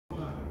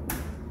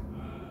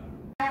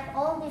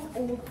these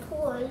old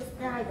toys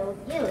that I don't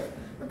use,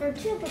 but they're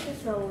too good to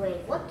throw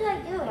away. What do I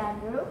do,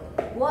 Andrew?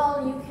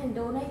 Well, you can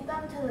donate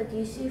them to the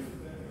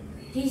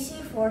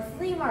dc4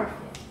 Flea Market.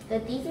 The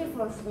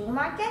dc4 Flea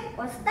Market?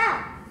 What's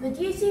that? The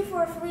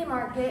dc4 Flea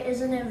Market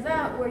is an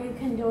event where you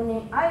can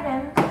donate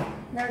items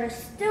that are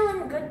still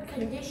in good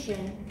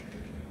condition.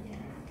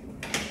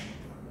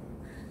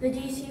 The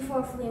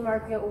dc4 Flea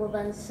Market will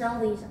then sell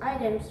these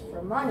items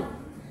for money.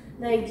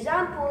 The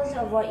examples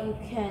of what you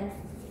can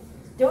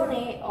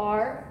donate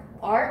are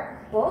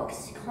art,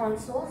 books,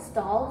 consoles,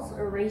 dolls,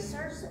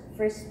 erasers,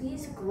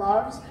 frisbees,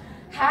 gloves,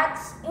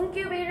 hats,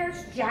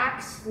 incubators,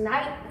 jacks,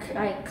 night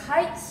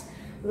kites,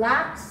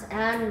 lamps,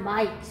 and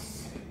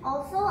mics.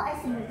 Also, I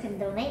think you can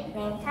donate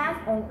name tags,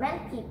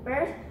 ointment,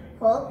 peepers,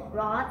 cloak,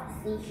 rod,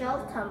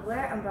 seashells,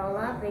 tumbler,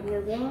 umbrella,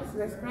 video games,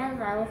 wristbands,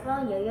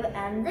 xylophone, yo-yo,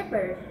 and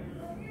zippers.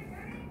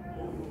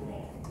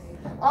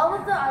 All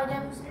of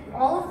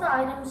the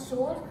items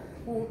sold,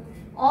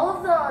 all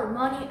of the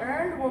money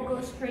earned will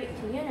go straight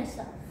to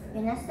UNICEF.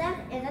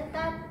 UNICEF? Isn't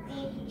that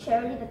the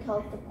charity that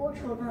helps the poor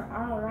children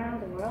all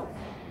around the world?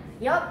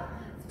 Yup.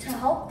 To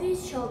help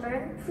these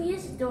children,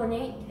 please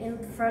donate in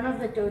front of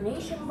the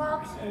donation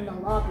box in the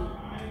lobby.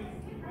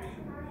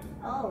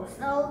 Oh,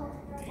 so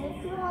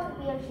if you want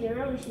to be a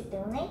hero, we should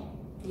donate?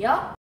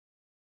 Yup.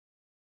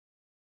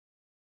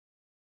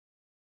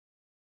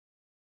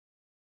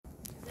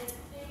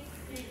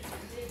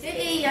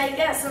 Hey, I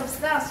got some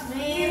stuff, man.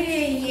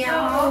 Hey,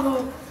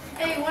 yo.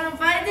 Hey, wanna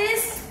buy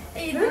this?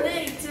 Hey,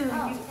 donate to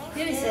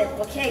UNICEF.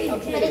 Okay.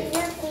 But it's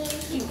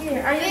your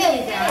Here, are you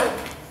ready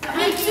now?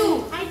 Me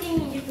too. I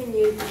think you can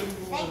use it.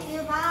 Thank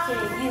you, bye.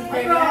 Okay, use it.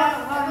 Bye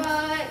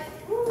bye.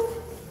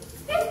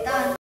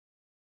 Done.